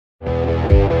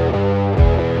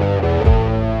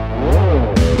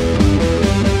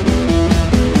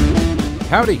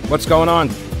Howdy, what's going on?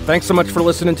 Thanks so much for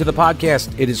listening to the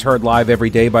podcast. It is heard live every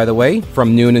day, by the way,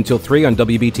 from noon until 3 on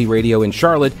WBT Radio in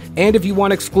Charlotte. And if you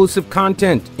want exclusive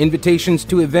content, invitations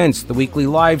to events, the weekly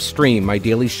live stream, my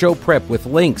daily show prep with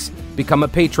links, become a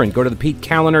patron. Go to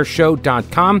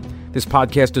thePeteCallender.show.com. This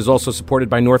podcast is also supported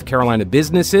by North Carolina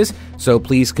businesses, so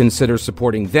please consider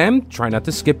supporting them. Try not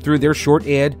to skip through their short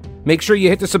ad. Make sure you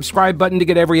hit the subscribe button to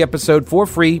get every episode for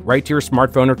free right to your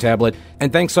smartphone or tablet.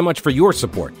 And thanks so much for your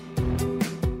support.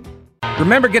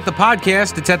 Remember, get the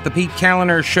podcast. It's at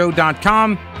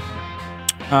thePeteCallenderShow.com.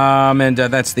 And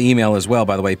that's the email as well,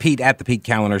 by the way, Pete at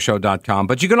thePeteCallenderShow.com.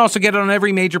 But you can also get it on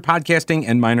every major podcasting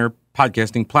and minor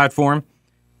podcasting platform.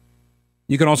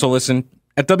 You can also listen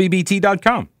at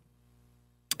WBT.com.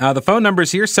 The phone number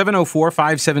is here,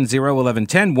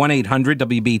 704-570-1110,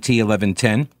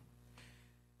 1-800-WBT-1110.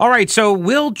 All right, so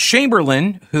Will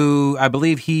Chamberlain, who I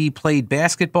believe he played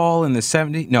basketball in the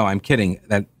 70s. No, I'm kidding.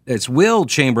 It's Will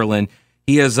Chamberlain.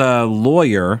 He is a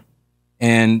lawyer,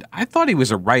 and I thought he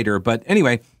was a writer. But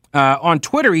anyway, on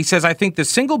Twitter, he says, I think the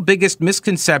single biggest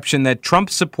misconception that Trump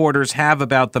supporters have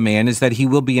about the man is that he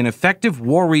will be an effective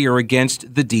warrior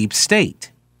against the deep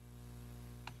state.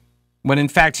 When in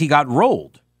fact, he got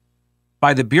rolled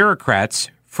by the bureaucrats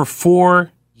for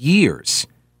 4 years.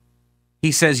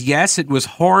 He says, yes, it was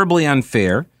horribly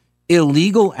unfair,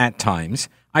 illegal at times.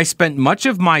 I spent much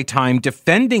of my time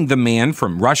defending the man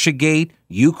from Russiagate,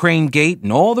 Ukrainegate,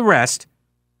 and all the rest.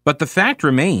 But the fact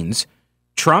remains,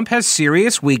 Trump has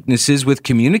serious weaknesses with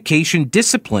communication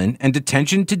discipline and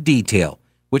attention to detail,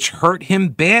 which hurt him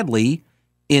badly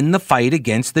in the fight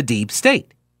against the deep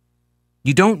state.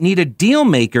 You don't need a deal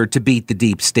maker to beat the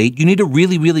deep state. You need a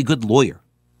really, really good lawyer.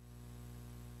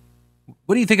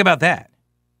 What do you think about that?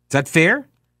 Is that fair?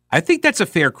 I think that's a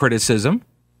fair criticism.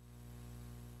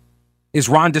 Is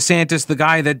Ron DeSantis the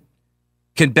guy that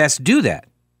can best do that?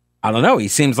 I don't know. He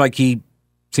seems like he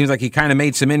kind of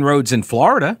made some inroads in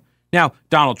Florida. Now,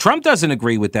 Donald Trump doesn't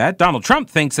agree with that. Donald Trump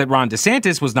thinks that Ron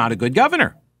DeSantis was not a good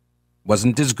governor.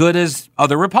 Wasn't as good as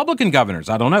other Republican governors.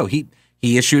 I don't know. He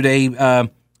issued he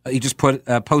just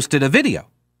posted a video.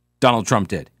 Donald Trump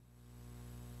did.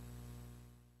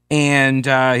 And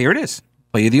here it is.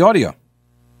 Play you the audio.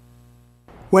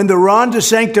 When the Ron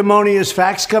DeSanctimonious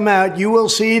facts come out, you will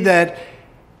see that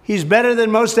he's better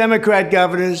than most Democrat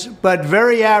governors, but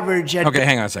very average. Okay,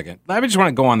 hang on a second. I just want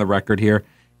to go on the record here.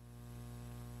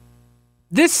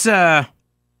 This Ron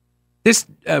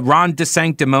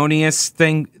DeSanctimonious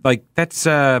thing, like that's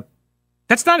not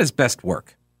his best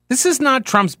work. This is not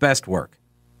Trump's best work.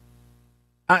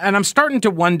 And I'm starting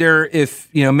to wonder if,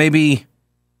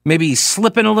 maybe he's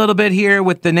slipping a little bit here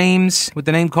with the names, with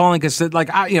the name calling, because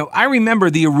I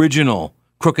remember the original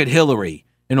Crooked Hillary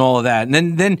and all of that.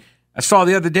 And then I saw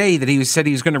the other day that he said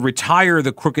he was going to retire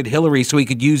the Crooked Hillary so he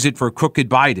could use it for Crooked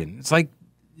Biden. It's like,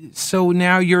 so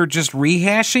now you're just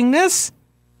rehashing this?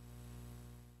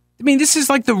 I mean, this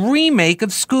is like the remake of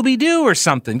Scooby-Doo or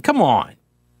something. Come on.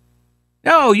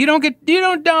 No, you don't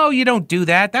do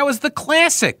that. That was the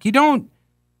classic. You don't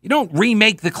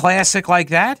remake the classic like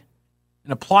that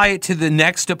and apply it to the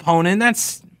next opponent.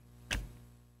 That's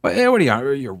what are you?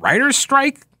 Are your writer's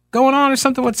strike going on or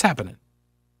something? What's happening?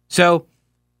 So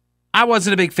I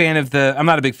wasn't a big fan of I'm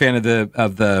not a big fan of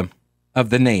the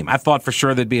name. I thought for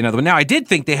sure there'd be another one. Now I did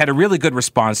think they had a really good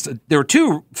response. There were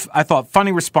two, I thought,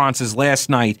 funny responses last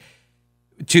night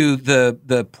to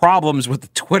the problems with the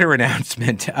Twitter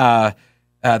announcement that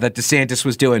DeSantis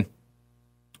was doing.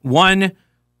 One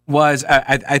was,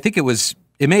 I think it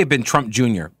may have been Trump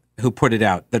Jr. who put it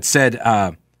out, that said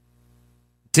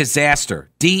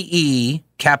disaster,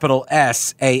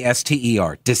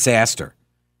 DESASTER, disaster.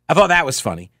 I thought that was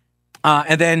funny.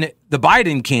 And then the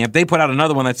Biden camp, they put out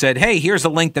another one that said, hey, here's a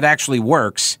link that actually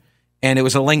works. And it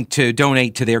was a link to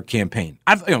donate to their campaign.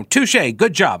 Touche,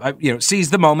 good job. Seize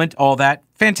the moment, all that.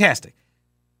 Fantastic.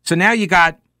 So now you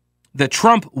got the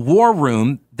Trump war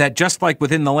room that just like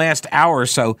within the last hour or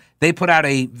so, they put out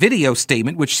a video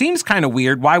statement, which seems kind of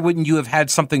weird. Why wouldn't you have had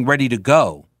something ready to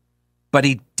go? But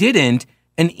he didn't.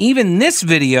 And even this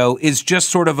video is just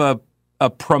sort of a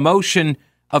promotion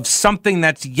of something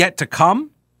that's yet to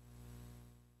come.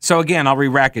 So again, I'll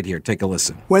re-rack it here. Take a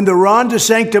listen. When the Ron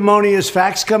DeSanctimonious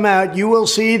facts come out, you will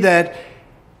see that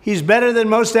he's better than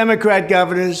most Democrat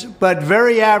governors, but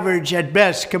very average at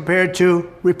best compared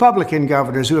to Republican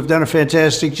governors who have done a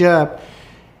fantastic job.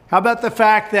 How about the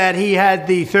fact that he had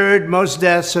the third most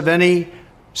deaths of any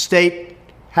state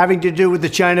having to do with the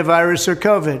China virus or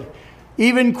COVID?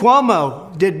 Even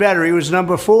Cuomo did better. He was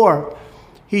number 4.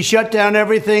 He shut down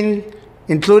everything,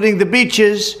 including the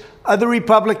beaches, Other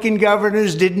Republican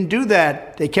governors didn't do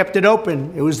that. They kept it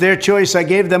open. It was their choice. I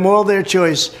gave them all their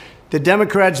choice. The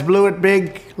Democrats blew it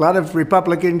big. A lot of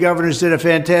Republican governors did a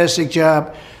fantastic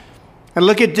job. And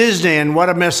look at Disney and what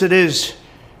a mess it is.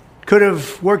 Could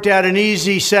have worked out an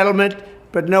easy settlement,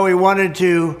 but no, he wanted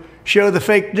to show the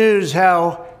fake news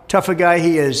how tough a guy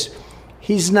he is.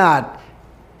 He's not.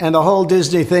 And the whole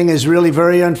Disney thing is really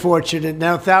very unfortunate.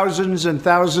 Now thousands and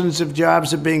thousands of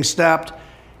jobs are being stopped,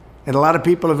 and a lot of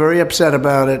people are very upset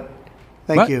about it.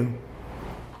 Thank you.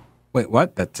 Wait,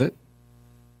 what? That's it?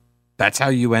 That's how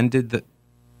you ended the...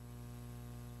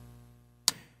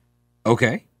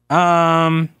 Okay.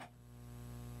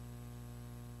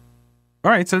 All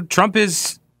right, so Trump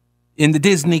is in the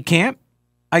Disney camp,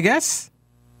 I guess.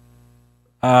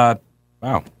 Wow.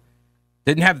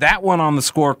 Didn't have that one on the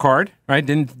scorecard, right?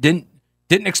 Didn't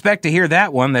expect to hear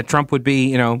that one, that Trump would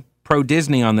be, pro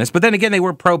Disney on this. But then again, they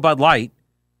were pro Bud Light.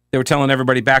 They were telling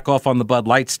everybody back off on the Bud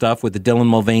Light stuff with the Dylan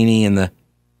Mulvaney and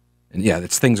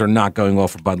things are not going well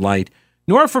for Bud Light,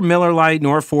 nor for Miller Lite,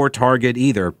 nor for Target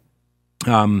either.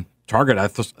 Target, I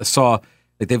saw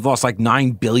that they've lost like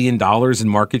 $9 billion in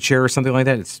market share or something like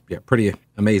that. It's pretty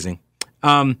amazing.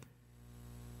 So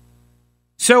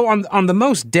on the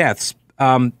most deaths,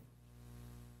 do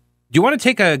you want to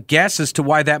take a guess as to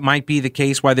why that might be the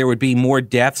case, why there would be more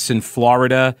deaths in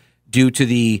Florida due to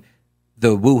the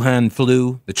Wuhan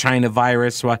flu, the China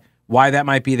virus, why that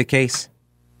might be the case?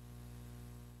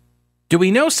 Do we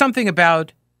know something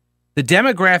about the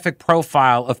demographic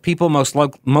profile of people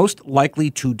most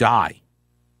likely to die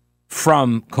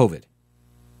from COVID?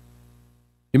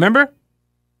 You remember?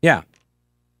 Yeah.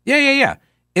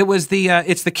 It was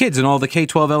it's the kids in all the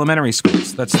K-12 elementary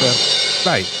schools.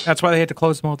 Right. That's why they had to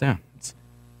close them all down.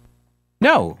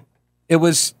 No, it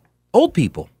was old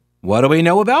people. What do we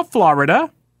know about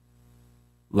Florida?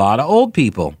 A lot of old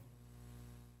people.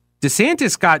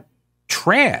 DeSantis got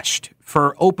trashed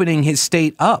for opening his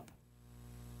state up.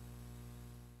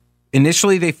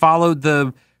 Initially, they followed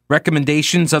the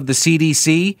recommendations of the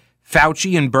CDC,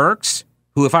 Fauci and Birx,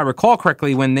 who, if I recall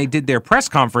correctly, when they did their press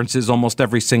conferences almost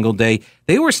every single day,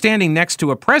 they were standing next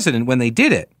to a president when they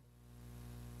did it.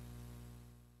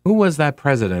 Who was that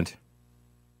president?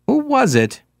 Who was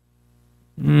it?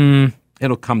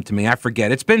 It'll come to me. I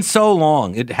forget. It's been so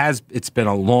long. It's been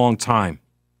a long time.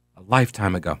 A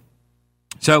lifetime ago.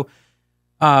 So,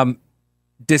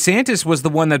 DeSantis was the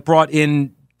one that brought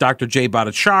in Dr. Jay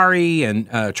Bhattacharya and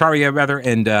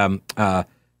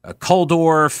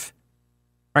Kuldorf,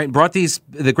 right? Brought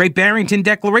the Great Barrington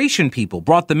Declaration people,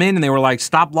 brought them in, and they were like,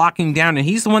 stop locking down. And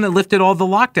he's the one that lifted all the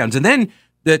lockdowns. And then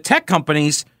the tech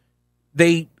companies,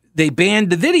 they banned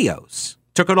the videos,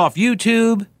 took it off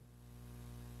YouTube,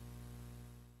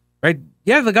 right?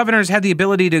 Yeah, the governors had the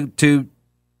ability to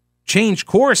change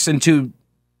course and to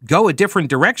go a different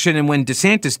direction. And when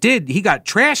DeSantis did, he got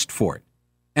trashed for it.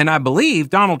 And I believe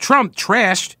Donald Trump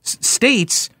trashed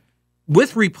states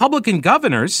with Republican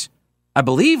governors, I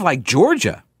believe like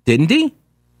Georgia, didn't he?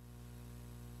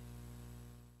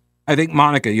 I think,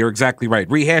 Monica, you're exactly right.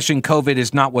 Rehashing COVID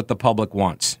is not what the public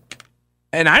wants.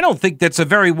 And I don't think that's a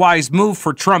very wise move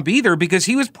for Trump either, because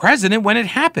he was president when it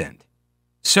happened.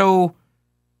 So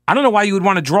I don't know why you would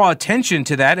want to draw attention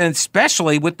to that, and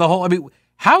especially with the whole,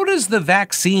 how does the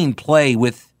vaccine play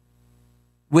with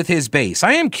his base?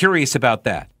 I am curious about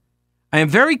that. I am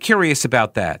very curious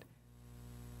about that.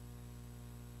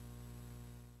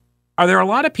 Are there a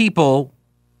lot of people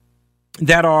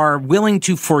that are willing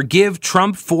to forgive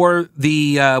Trump for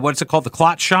the, what's it called, the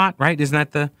clot shot, right?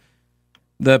 Isn't that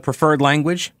the preferred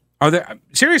language? Are there,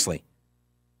 seriously,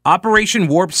 Operation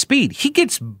Warp Speed? He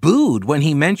gets booed when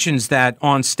he mentions that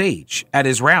on stage at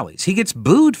his rallies. He gets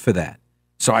booed for that.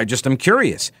 So I'm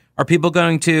curious. Are people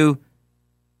going to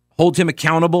hold him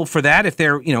accountable for that if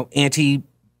they're,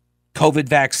 anti-COVID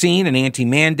vaccine and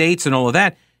anti-mandates and all of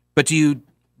that? But do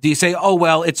you say, oh,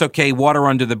 well, it's okay, water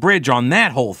under the bridge on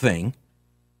that whole thing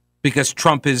because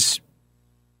Trump is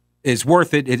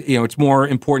worth it? It's more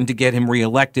important to get him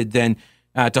reelected than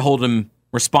to hold him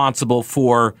responsible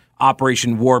for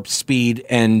Operation Warp Speed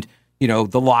and, the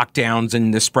lockdowns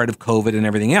and the spread of COVID and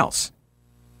everything else.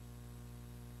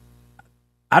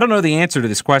 I don't know the answer to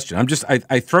this question.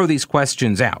 I throw these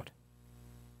questions out,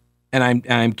 and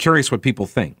I'm curious what people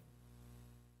think.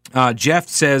 Jeff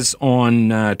says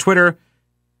on Twitter,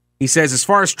 he says, as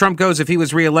far as Trump goes, if he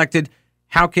was reelected,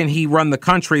 how can he run the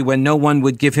country when no one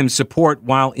would give him support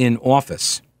while in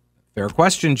office? Fair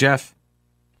question, Jeff.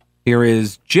 Here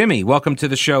is Jimmy. Welcome to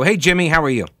the show. Hey, Jimmy, how are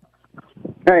you?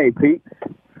 Hey, Pete.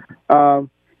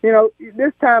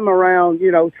 This time around,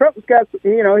 Trump's got,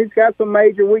 he's got some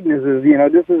major weaknesses.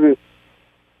 This is his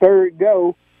third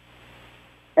go.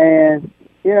 And,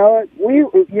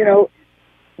 the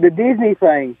Disney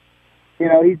thing,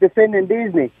 he's defending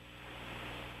Disney.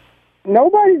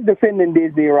 Nobody's defending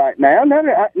Disney right now. None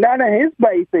of his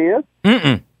base is.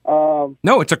 Mm-mm.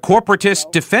 No, it's a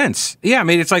corporatist defense. Yeah, I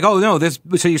mean, it's like, oh, no,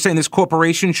 so you're saying this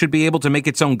corporation should be able to make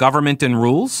its own government and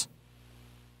rules?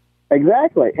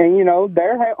 Exactly. And,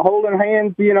 they're holding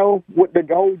hands, with the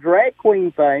whole drag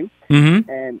queen thing.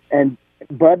 Mm-hmm. And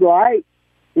Bud Light,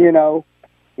 I'm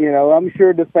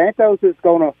sure DeSantis is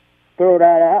going to throw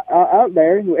that out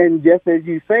there. And just as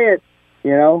you said,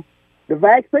 the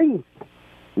vaccines.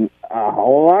 A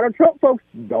whole lot of Trump folks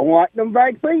don't like them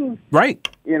vaccines. Right.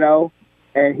 And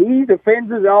he defends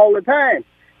it all the time.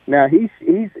 Now, he's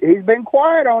been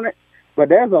quiet on it, but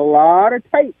there's a lot of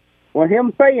tape on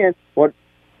him saying,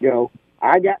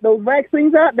 I got those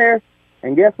vaccines out there,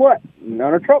 and guess what?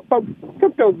 None of Trump folks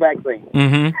took those vaccines.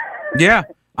 Mm-hmm. Yeah.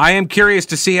 I am curious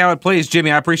to see how it plays, Jimmy.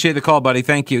 I appreciate the call, buddy.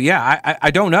 Thank you. Yeah,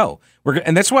 I don't know.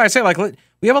 And that's why I say,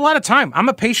 we have a lot of time. I'm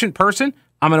a patient person.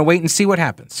 I'm going to wait and see what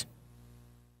happens.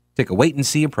 Take a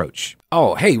wait-and-see approach.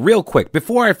 Oh, hey, real quick,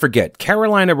 before I forget,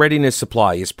 Carolina Readiness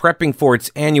Supply is prepping for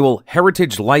its annual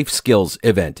Heritage Life Skills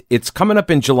event. It's coming up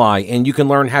in July, and you can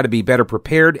learn how to be better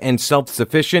prepared and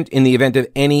self-sufficient in the event of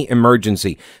any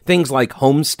emergency. Things like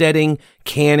homesteading,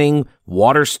 canning,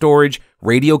 water storage,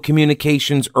 radio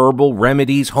communications, herbal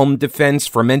remedies, home defense,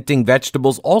 fermenting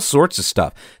vegetables, all sorts of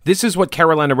stuff. This is what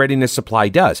Carolina Readiness Supply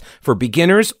does. For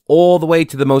beginners all the way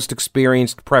to the most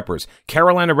experienced preppers,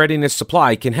 Carolina Readiness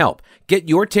Supply can help. Get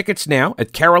your tickets now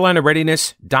at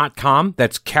carolinareadiness.com.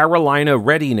 That's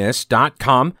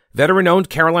carolinareadiness.com. Veteran-owned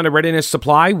Carolina Readiness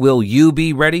Supply. Will you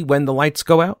be ready when the lights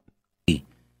go out?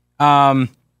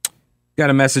 Got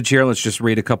a message here. Let's just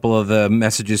read a couple of the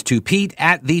messages to Pete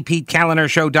at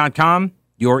thepetecalendarshow.com.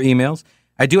 Your emails.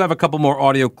 I do have a couple more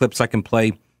audio clips I can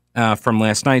play from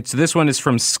last night. So this one is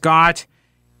from Scott.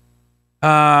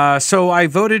 So I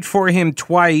voted for him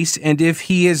twice, and if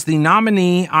he is the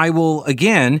nominee, I will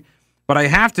again. But I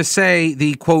have to say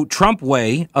the, quote, Trump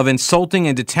way of insulting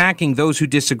and attacking those who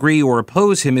disagree or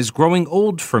oppose him is growing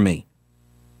old for me.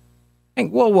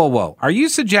 Whoa. Are you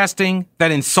suggesting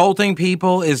that insulting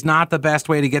people is not the best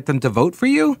way to get them to vote for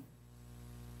you?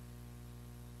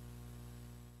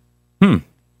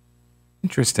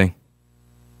 Interesting.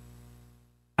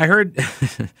 I heard,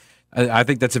 I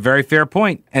think that's a very fair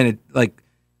point. And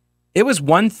it was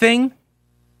one thing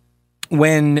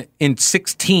when in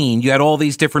 2016 you had all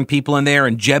these different people in there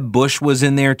and Jeb Bush was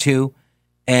in there too.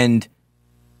 And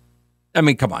I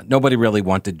mean, come on. Nobody really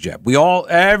wanted Jeb.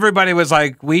 Everybody was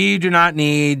like, we do not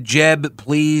need Jeb.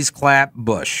 Please clap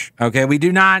Bush. Okay. We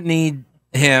do not need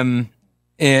him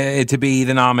to be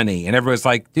the nominee. And everyone's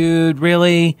like, dude,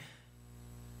 really?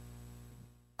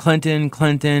 Clinton,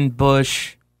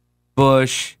 Bush,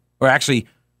 or actually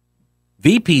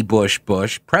VP Bush,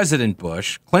 President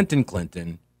Bush,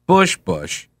 Clinton, Bush,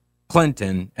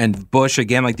 Clinton, and Bush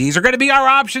again. Like, these are going to be our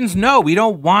options. No, we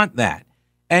don't want that.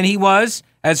 And he was,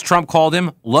 as Trump called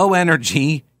him, low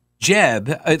energy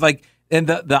Jeb. And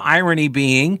the irony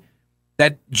being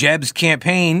that Jeb's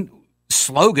campaign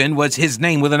slogan was his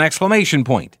name with an exclamation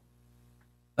point.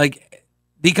 Like,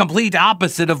 the complete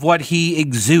opposite of what he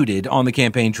exuded on the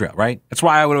campaign trail, right? That's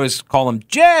why I would always call him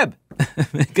Jeb,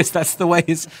 because that's the way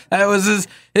that was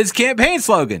his campaign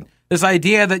slogan. This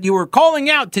idea that you were calling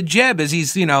out to Jeb as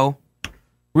he's,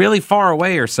 really far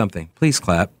away or something. Please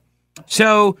clap.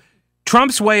 So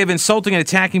Trump's way of insulting and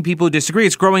attacking people who disagree,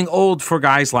 it's growing old for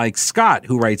guys like Scott,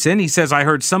 who writes in. He says, I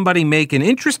heard somebody make an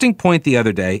interesting point the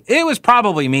other day. It was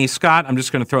probably me, Scott. I'm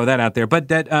just going to throw that out there. But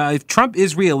that if Trump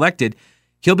is reelected,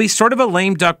 he'll be sort of a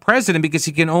lame duck president because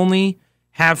he can only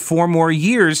have 4 more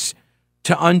years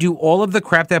to undo all of the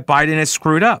crap that Biden has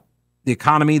screwed up. The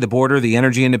economy, the border, the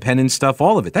energy independence stuff,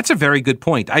 all of it. That's a very good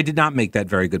point. I did not make that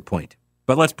very good point,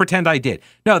 but let's pretend I did.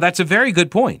 No, that's a very good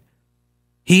point.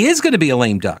 He is going to be a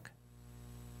lame duck.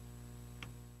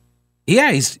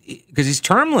 Yeah, because he's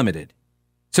term limited.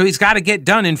 So he's got to get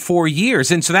done in 4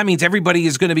 years. And so that means everybody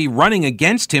is going to be running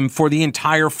against him for the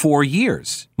entire 4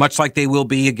 years, much like they will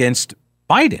be against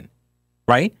Biden,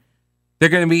 right? They're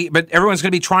going to be, but everyone's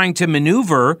going to be trying to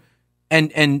maneuver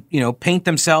and paint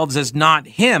themselves as not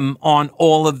him on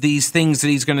all of these things that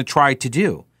he's going to try to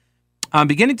do. I'm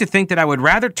beginning to think that I would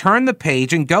rather turn the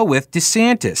page and go with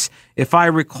DeSantis. If I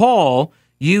recall,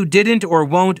 you didn't or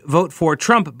won't vote for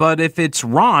Trump, but if it's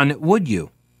Ron, would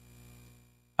you?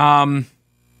 It's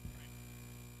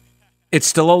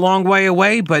still a long way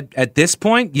away, but at this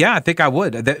point, yeah, I think I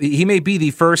would. He may be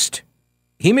the first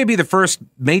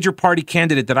major party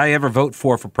candidate that I ever vote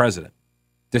for president.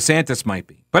 DeSantis might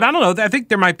be. But I don't know. I think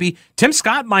there might be. Tim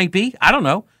Scott might be. I don't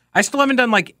know. I still haven't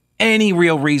done like any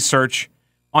real research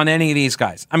on any of these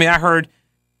guys. I mean, I heard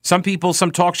some people,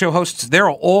 some talk show hosts, they're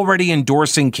already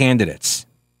endorsing candidates.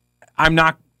 I'm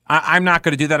not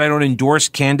going to do that. I don't endorse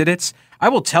candidates. I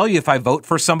will tell you if I vote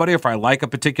for somebody, if I like a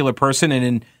particular person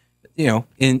and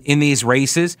in these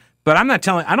races, but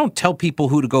I don't tell people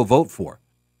who to go vote for.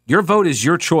 Your vote is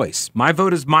your choice. My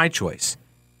vote is my choice.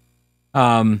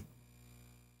 And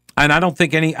I don't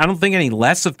think any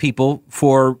less of people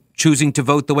for choosing to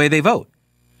vote the way they vote.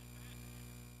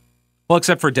 Well,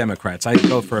 except for Democrats. I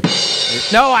vote for...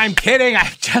 No, I'm kidding.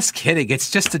 I'm just kidding. It's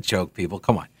just a joke, people.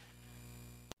 Come on.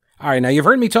 All right, now you've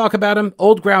heard me talk about them.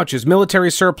 Old Grouch's military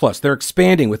surplus. They're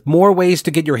expanding with more ways to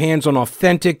get your hands on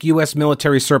authentic U.S.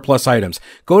 military surplus items.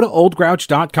 Go to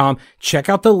oldgrouch.com. Check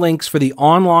out the links for the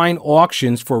online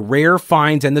auctions for rare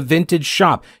finds and the vintage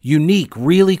shop. Unique,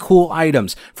 really cool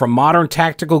items. From modern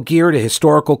tactical gear to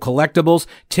historical collectibles,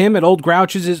 Tim at Old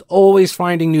Grouch's is always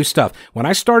finding new stuff. When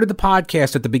I started the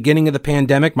podcast at the beginning of the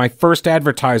pandemic, my first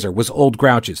advertiser was Old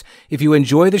Grouch's. If you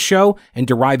enjoy the show and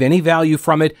derive any value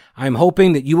from it, I'm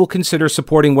hoping that you will consider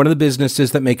supporting one of the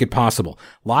businesses that make it possible.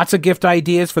 Lots of gift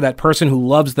ideas for that person who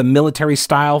loves the military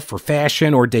style for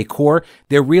fashion or decor.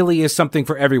 There really is something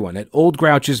for everyone at Old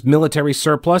Grouch's Military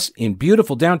Surplus in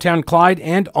beautiful downtown Clyde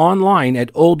and online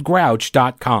at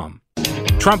oldgrouch.com.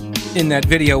 Trump in that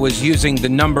video was using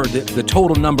the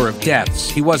total number of deaths.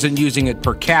 He wasn't using it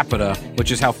per capita,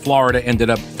 which is how Florida ended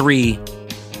up 3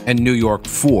 and New York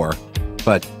 4.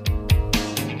 But,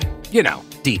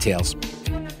 details.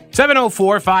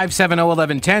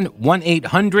 704-570-1110,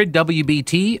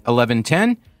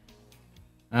 1-800-WBT-1110.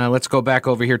 Let's go back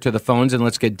over here to the phones and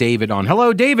let's get David on.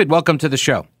 Hello, David. Welcome to the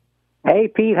show. Hey,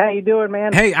 Pete. How you doing,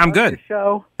 man? Hey, I'm good.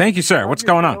 Show. Thank you, sir. What's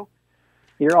going on?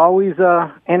 You're always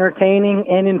entertaining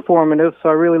and informative, so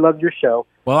I really love your show.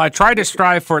 Well, I try to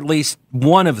strive for at least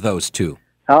one of those two.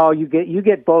 Oh, you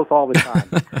get both all the time.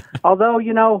 Although,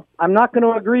 I'm not going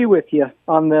to agree with you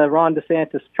on the Ron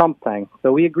DeSantis Trump thing.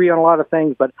 So we agree on a lot of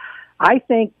things, but I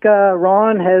think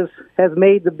Ron has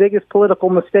made the biggest political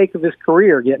mistake of his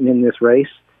career getting in this race.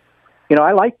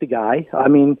 I like the guy. I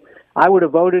mean, I would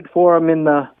have voted for him in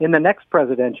the next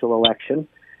presidential election.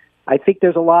 I think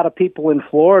there's a lot of people in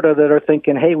Florida that are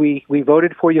thinking, hey, we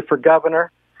voted for you for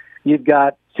governor. You've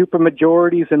got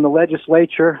supermajorities in the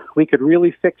legislature. We could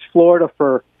really fix Florida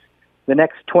for the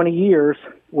next 20 years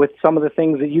with some of the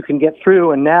things that you can get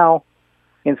through. And now,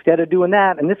 instead of doing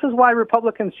that, and this is why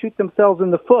Republicans shoot themselves in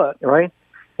the foot, right?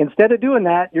 Instead of doing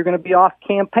that, you're going to be off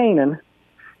campaigning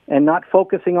and not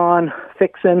focusing on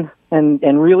fixing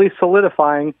and really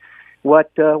solidifying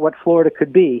what Florida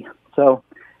could be. So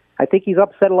I think he's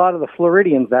upset a lot of the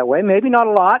Floridians that way. Maybe not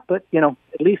a lot, but, at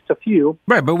least a few.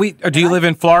 Right, but do you live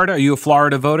in Florida? Are you a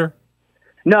Florida voter?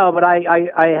 No, but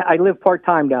I live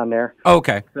part-time down there.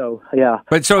 Okay. So, yeah.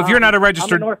 But so if you're not a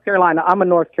registered... I'm a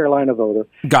North Carolina voter.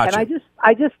 Gotcha. And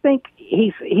I just think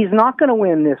he's not going to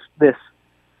win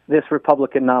this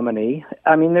Republican nominee.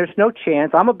 I mean, there's no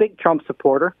chance. I'm a big Trump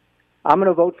supporter. I'm going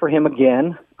to vote for him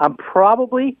again. I can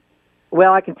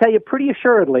tell you pretty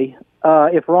assuredly,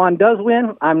 if Ron does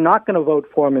win, I'm not going to vote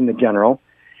for him in the general.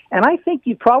 And I think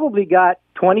you probably got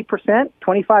 20%,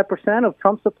 25% of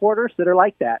Trump supporters that are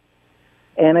like that.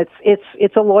 And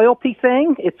it's a loyalty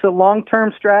thing. It's a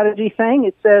long-term strategy thing.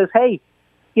 It says, hey,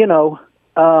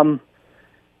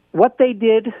 what they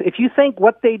did, if you think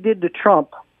what they did to Trump,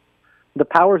 the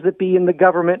powers that be in the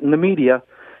government and the media,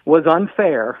 was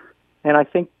unfair, and I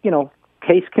think,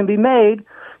 case can be made,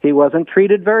 he wasn't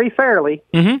treated very fairly.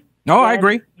 Mm-hmm. No, I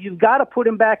agree. You've got to put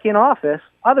him back in office.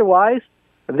 Otherwise,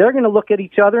 they're going to look at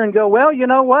each other and go, well, you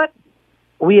know what?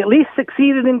 We at least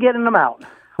succeeded in getting him out.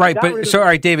 Right, but all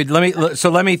right, David.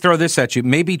 Let me throw this at you.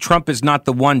 Maybe Trump is not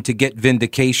the one to get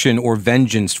vindication or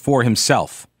vengeance for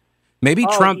himself. Maybe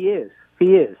Trump. He is.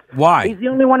 He is. Why? He's the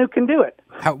only one who can do it.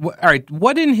 All right.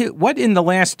 What in the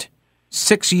last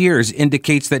 6 years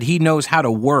indicates that he knows how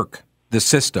to work the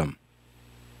system?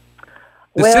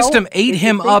 The system ate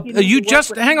him up.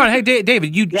 Hang on. Hey,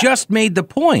 David. You just made the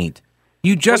point.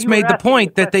 You just made the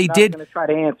point that they did.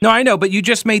 No, I know, but you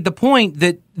just made the point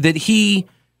that he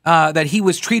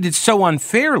was treated so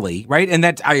unfairly, right? And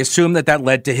that I assume that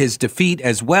led to his defeat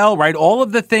as well, right? All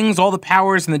of the things, all the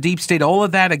powers in the deep state, all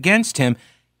of that against him,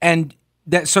 and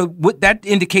what that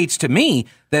indicates to me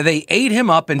that they ate him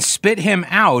up and spit him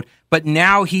out. But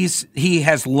now he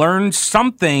has learned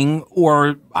something,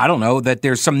 or I don't know, that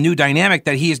there's some new dynamic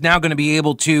that he is now going to be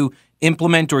able to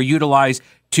implement or utilize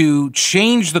to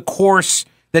change the course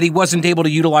that he wasn't able to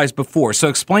utilize before. So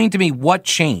explain to me what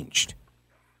changed.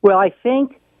 Well, I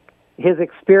think his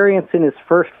experience in his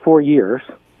first 4 years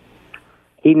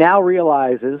he now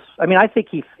realizes, I mean, I think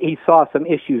he saw some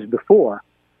issues before,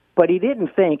 but he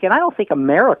didn't think, and I don't think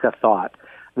America thought,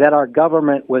 that our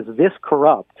government was this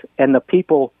corrupt and the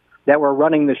people that were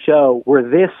running the show were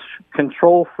this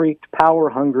control-freaked,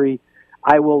 power-hungry.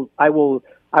 I would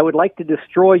like to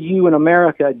destroy you in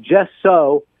America just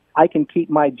so I can keep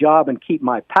my job and keep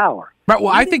my power. Right.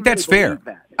 Well, I think that's fair.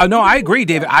 No, I agree,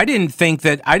 David. I didn't think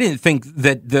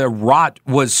that the rot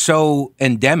was so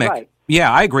endemic. Right.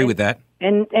 Yeah, I agree with that.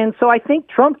 And so I think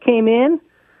Trump came in.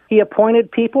 He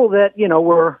appointed people that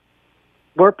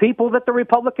were people that the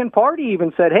Republican Party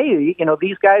even said, hey,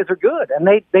 these guys are good,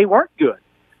 and they weren't good.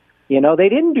 They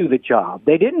didn't do the job.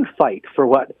 They didn't fight for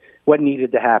what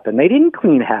needed to happen. They didn't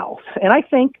clean house. And I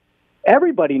think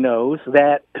everybody knows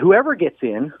that whoever gets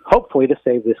in, hopefully to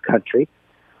save this country,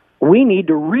 we need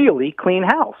to really clean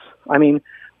house. I mean,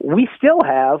 we still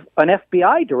have an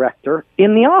FBI director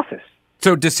in the office.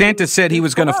 So DeSantis said he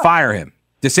was going to fire him.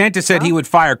 DeSantis said he would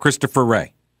fire Christopher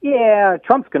Wray. Yeah,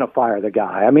 Trump's going to fire the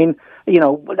guy. I mean,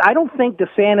 I don't think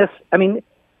DeSantis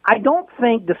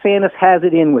has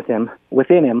it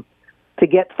within him to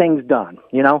get things done,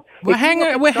 Well, hang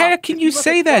on. Well, how can you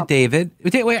say that, David?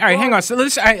 Wait, all right, hang on. So all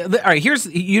right, here's,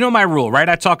 my rule, right?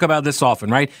 I talk about this often,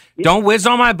 right? Yep. Don't whiz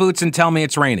on my boots and tell me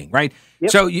it's raining, right?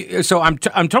 Yep. So I'm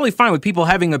totally fine with people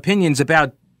having opinions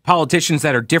about politicians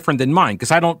that are different than mine, because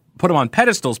I don't put them on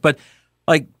pedestals. But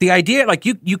like the idea, like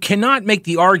you cannot make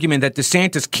the argument that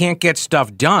DeSantis can't get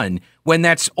stuff done when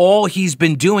that's all he's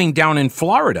been doing down in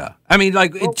Florida. I mean,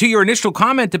 to your initial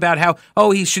comment about how,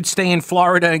 he should stay in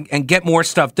Florida and get more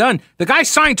stuff done. The guy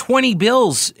signed 20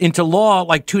 bills into law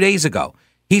like 2 days ago.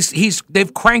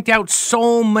 They've cranked out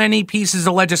so many pieces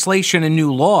of legislation and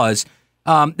new laws.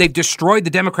 They've destroyed the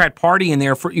Democrat Party in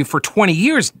there for 20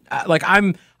 years.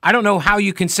 I don't know how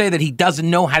you can say that he doesn't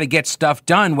know how to get stuff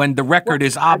done when the record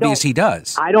is obvious he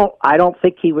does. I don't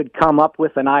think he would come up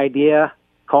with an idea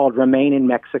called Remain in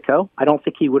Mexico. I don't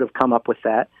think he would have come up with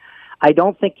that. I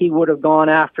don't think he would have gone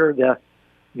after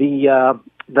the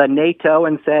NATO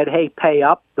and said, "Hey, pay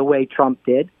up," the way Trump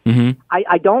did. Mm-hmm.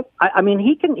 I mean,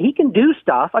 he can do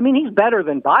stuff. I mean, he's better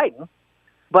than Biden,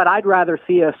 but I'd rather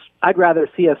see us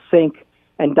sink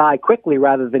and die quickly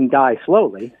rather than die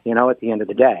slowly. At the end of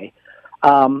the day.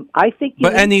 I think,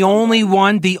 the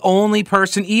only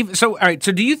person, even so. All right.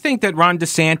 So, do you think that Ron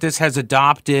DeSantis has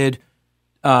adopted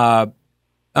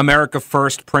America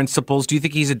First principles? Do you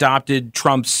think he's adopted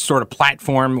Trump's sort of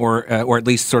platform, or at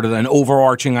least sort of an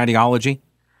overarching ideology?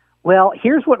 Well,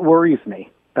 here's what worries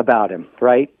me about him.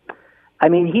 Right. I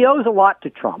mean, he owes a lot to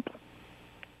Trump,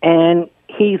 and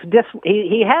he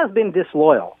has been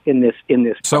disloyal in this.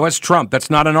 So has Trump. That's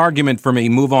not an argument for me.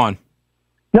 Move on.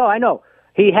 No, I know.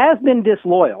 He has been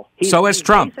disloyal. So has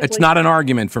Trump. It's not an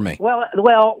argument for me.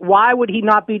 Well, why would he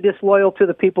not be disloyal to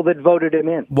the people that voted him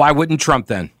in? Why wouldn't Trump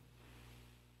then?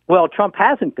 Well, Trump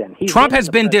hasn't been. Trump has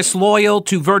been disloyal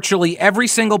to virtually every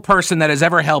single person that has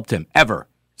ever helped him, ever.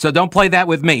 So don't play that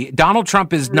with me. Donald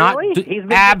Trump is not.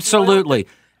 Absolutely.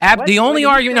 The only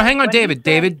argument. No, hang on,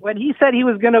 David. When he said he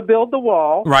was going to build the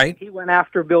wall, right? He went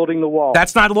after building the wall.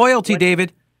 That's not loyalty,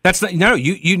 David. That's not, no.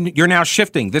 You're now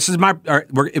shifting. This is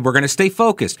we're going to stay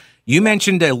focused. You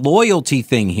mentioned a loyalty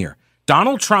thing here.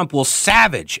 Donald Trump will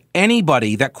savage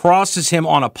anybody that crosses him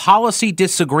on a policy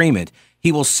disagreement.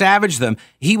 He will savage them.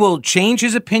 He will change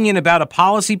his opinion about a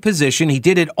policy position. He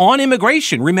did it on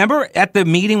immigration. Remember at the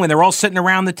meeting when they're all sitting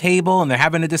around the table and they're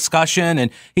having a discussion,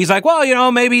 and he's like,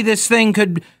 well, maybe this thing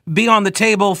could be on the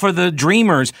table for the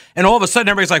dreamers. And all of a sudden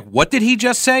everybody's like, what did he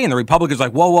just say? And the Republicans are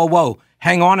like, whoa.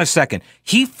 Hang on a second.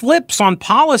 He flips on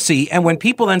policy, and when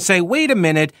people then say, wait a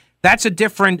minute, that's a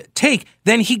different take,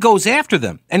 then he goes after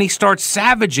them, and he starts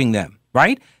savaging them,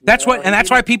 right? That's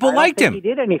why people liked him. He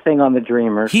did anything on the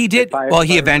Dreamers. He did. Well,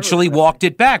 he eventually walked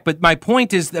it back. But my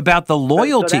point is about the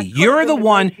loyalty. You're the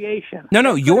one.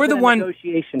 No, you're the one.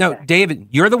 No, David,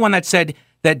 you're the one that said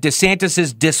that DeSantis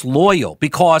is disloyal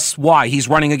because why? He's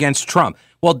running against Trump.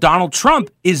 Well, Donald Trump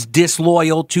is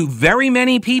disloyal to very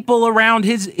many people around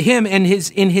him and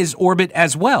in his orbit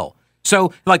as well.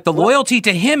 So, the loyalty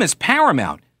to him is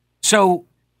paramount. So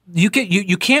you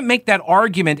can't make that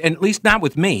argument, and at least not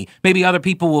with me. Maybe other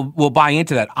people will buy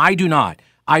into that. I do not.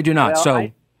 Well,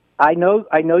 so I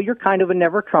know you're kind of a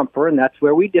never Trumper, and that's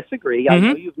where we disagree. Mm-hmm. I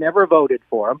know you've never voted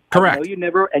for him. Correct. I know you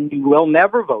never, and you will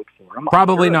never vote for him.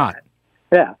 Probably not.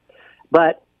 Yeah,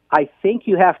 but I think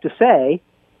you have to say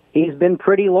he's been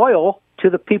pretty loyal to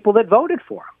the people that voted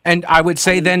for him. And I would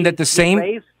say that the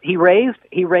same. He raised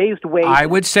wages. I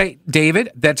would say,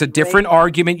 David, that's a different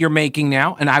argument you're making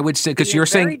now. And I would say, because you're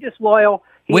saying disloyal.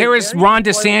 Where has Ron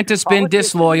DeSantis been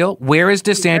disloyal? Where has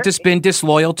DeSantis been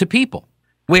disloyal to people?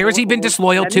 Where has he been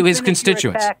disloyal to his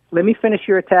constituents? Let me finish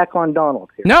your attack on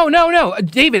Donald here. No.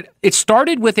 David, it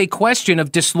started with a question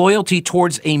of disloyalty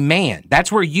towards a man.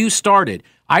 That's where you started.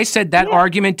 I said that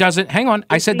argument doesn't... Hang on.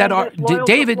 I said that...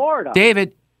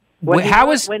 David,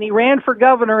 when he ran for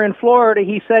governor in Florida,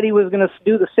 he said he was going to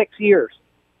do the 6 years.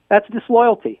 That's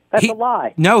disloyalty. That's a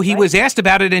lie. No, he was asked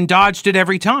about it and dodged it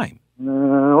every time.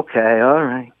 Okay, all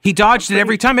right. He dodged it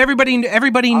every time. Everybody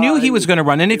knew he was going to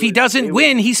run, and if he doesn't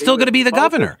win, he's still going to be the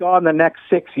governor. On the next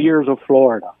 6 years of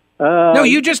Florida. No,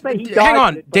 you just hang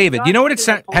on, David. You know what it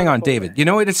sounds? Hang on, David. You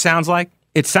know what it sounds like?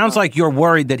 It sounds like you're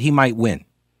worried that he might win.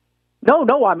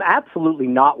 No, I'm absolutely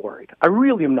not worried. I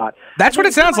really am not. That's what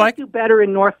it sounds like. Do better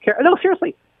in North Carolina. No,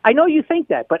 seriously. I know you think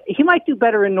that, but he might do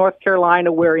better in North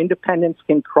Carolina where independents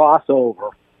can cross over.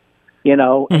 You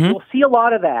know, and you'll see a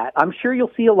lot of that. I'm sure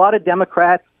you'll see a lot of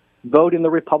Democrats vote in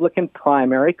the Republican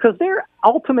primary because their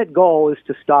ultimate goal is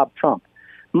to stop Trump.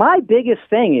 My biggest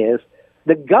thing is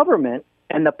the government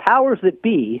and the powers that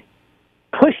be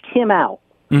pushed him out.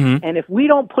 And if we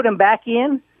don't put him back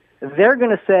in, they're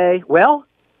going to say, well,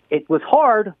 it was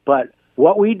hard, but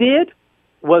what we did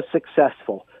was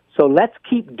successful. So let's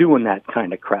keep doing that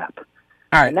kind of crap.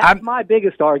 All right, and that's my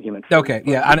biggest argument. Okay,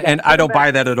 yeah, and I don't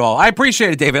buy that at all. I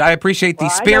appreciate it, David. I appreciate the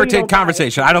spirited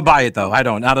conversation. I don't buy it, though. I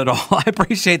don't, not at all. I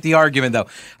appreciate the argument, though.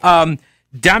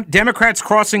 Democrats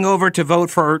crossing over to vote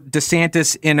for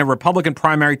DeSantis in a Republican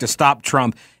primary to stop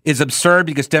Trump is absurd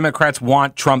because Democrats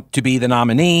want Trump to be the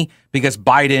nominee because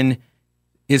Biden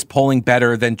is polling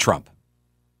better than Trump.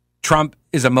 Trump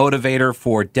is a motivator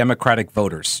for Democratic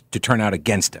voters to turn out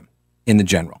against him in the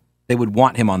general. They would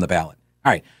want him on the ballot.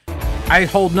 All right. I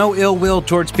hold no ill will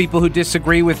towards people who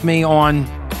disagree with me on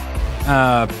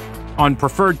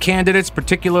preferred candidates,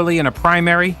 particularly in a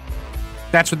primary.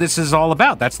 That's what this is all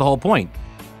about. That's the whole point.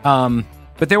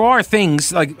 But there are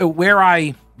things like where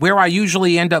I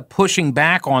usually end up pushing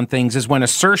back on things is when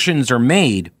assertions are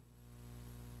made.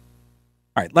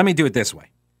 All right, let me do it this way.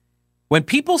 When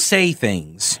people say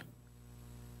things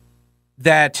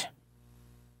that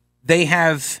they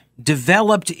have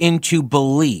developed into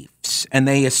beliefs and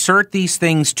they assert these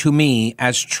things to me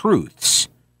as truths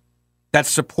that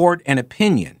support an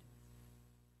opinion,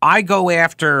 I go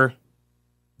after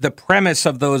the premise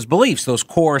of those beliefs, those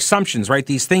core assumptions, right?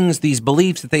 These things, these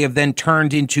beliefs that they have then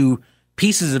turned into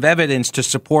pieces of evidence to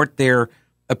support their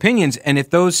opinions. And if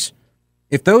those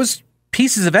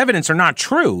pieces of evidence are not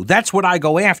true, that's what I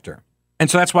go after. And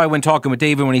so that's why when talking with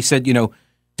David, when he said,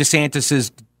 DeSantis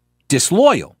is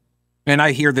disloyal, and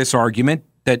I hear this argument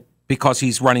that because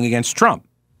he's running against Trump.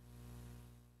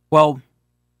 Well,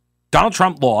 Donald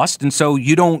Trump lost, and so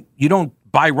you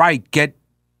don't by right get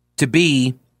to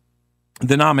be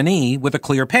the nominee with a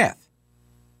clear path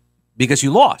because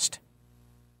you lost.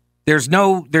 There's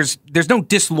no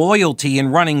disloyalty in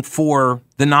running for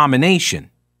the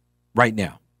nomination right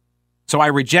now. So I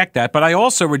reject that, but I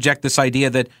also reject this idea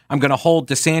that I'm going to hold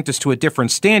DeSantis to a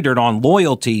different standard on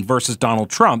loyalty versus Donald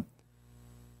Trump.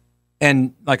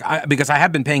 And because I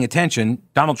have been paying attention,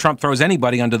 Donald Trump throws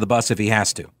anybody under the bus if he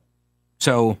has to.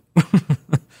 So,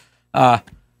 yeah.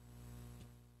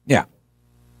 I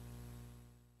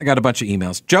got a bunch of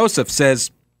emails. Joseph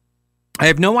says, I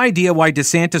have no idea why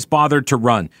DeSantis bothered to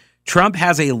run. Trump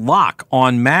has a lock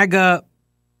on MAGA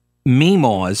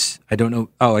meemaws. I don't know.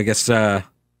 Oh, I guess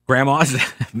grandmas,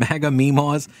 MAGA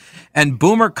meemaws, and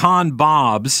Boomer Con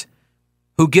Bobs,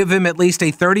 who give him at least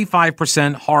a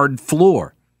 35% hard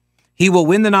floor. He will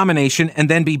win the nomination and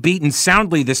then be beaten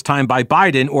soundly this time by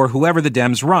Biden or whoever the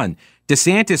Dems run.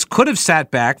 DeSantis could have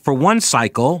sat back for one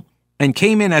cycle and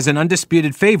came in as an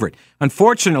undisputed favorite.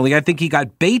 Unfortunately, I think he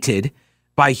got baited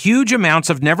by huge amounts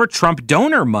of Never Trump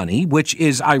donor money, which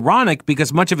is ironic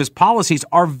because much of his policies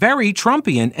are very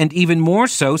Trumpian, and even more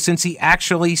so since he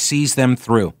actually sees them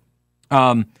through.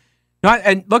 And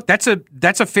look, that's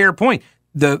a fair point.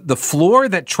 The floor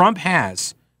that Trump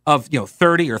has of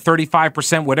 30 or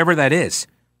 35%, whatever that is,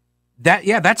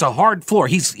 that's a hard floor.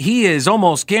 He is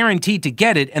almost guaranteed to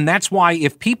get it, and that's why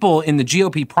if people in the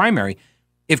GOP primary,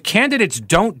 if candidates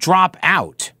don't drop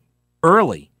out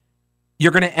early,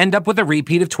 you're going to end up with a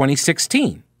repeat of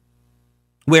 2016,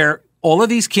 where all of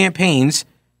these campaigns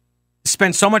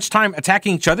spend so much time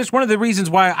attacking each other. It's one of the reasons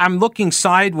why I'm looking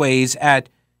sideways at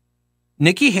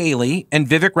Nikki Haley and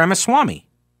Vivek Ramaswamy,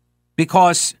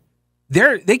 because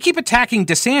they keep attacking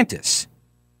DeSantis,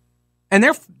 and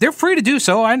they're free to do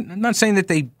so. I'm not saying that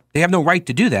they have no right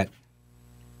to do that.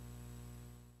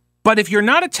 But if you're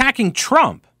not attacking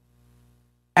Trump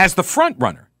as the front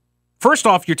runner, first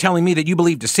off, you're telling me that you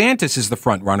believe DeSantis is the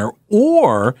front runner,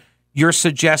 or you're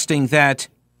suggesting that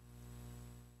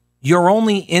you're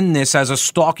only in this as a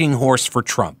stalking horse for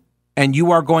Trump, and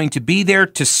you are going to be there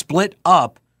to split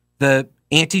up the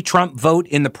anti-Trump vote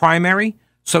in the primary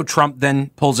so Trump then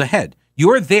pulls ahead.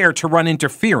 You're there to run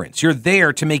interference. You're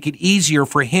there to make it easier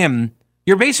for him.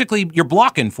 You're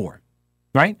blocking for him,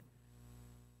 right?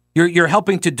 You're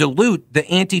helping to dilute the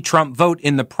anti-Trump vote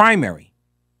in the primary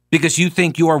because you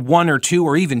think your 1 or 2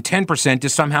 or even 10%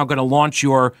 is somehow going to launch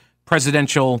your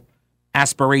presidential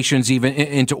aspirations even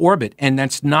into orbit, and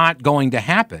that's not going to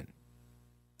happen.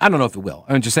 I don't know if it will.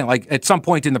 I'm just saying, like, at some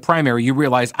point in the primary, you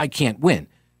realize I can't win.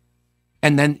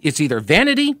 And then it's either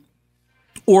vanity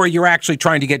or you're actually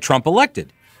trying to get Trump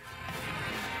elected.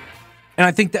 And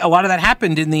I think that a lot of that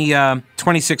happened in the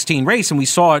 2016 race, and we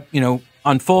saw it,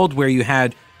 unfold where you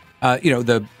had,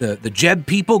 the Jeb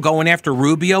people going after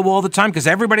Rubio all the time because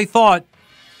everybody thought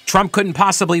Trump couldn't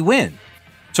possibly win.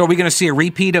 So are we going to see a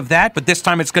repeat of that? But this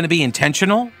time it's going to be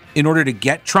intentional in order to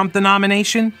get Trump the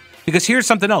nomination? Because here's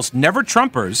something else. Never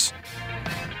Trumpers.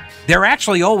 They're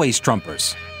actually always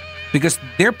Trumpers because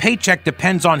their paycheck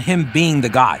depends on him being the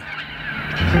guy.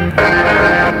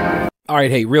 All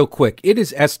right, hey, real quick. It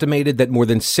is estimated that more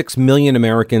than 6 million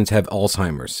Americans have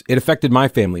Alzheimer's. It affected my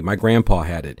family. My grandpa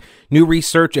had it. New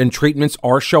research and treatments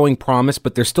are showing promise,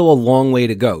 but there's still a long way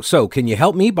to go. So can you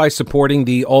help me by supporting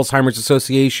the Alzheimer's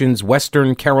Association's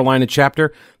Western Carolina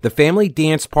chapter? The Family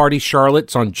Dance Party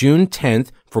Charlotte's on June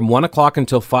 10th from 1 o'clock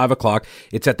until 5 o'clock.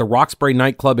 It's at the Roxbury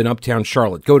nightclub in Uptown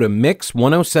Charlotte. Go to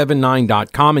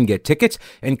mix1079.com and get tickets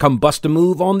and come bust a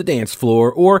move on the dance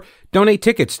floor or donate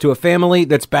tickets to a family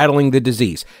that's battling the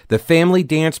disease. The Family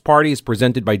Dance Party is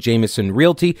presented by Jameson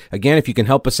Realty. Again, if you can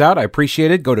help us out, I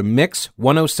appreciate it. Go to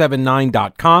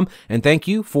mix1079.com and thank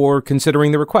you for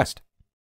considering the request.